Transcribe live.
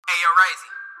yo, Razy,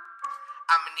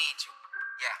 I'ma need you.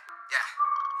 Yeah.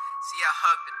 See, I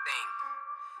hug the thing.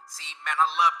 See, man, I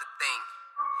love the thing.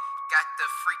 Got the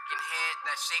freaking head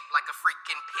that's shaped like a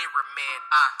freaking pyramid.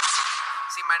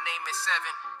 See, my name is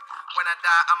Seven. When I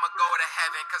die, I'ma go to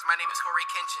heaven. Cause my name is Corey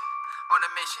Kenshin. On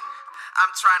a mission. I'm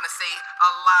trying to stay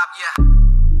alive, yeah.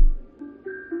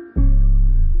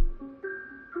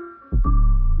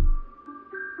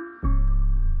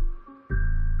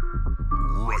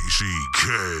 Razy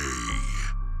K.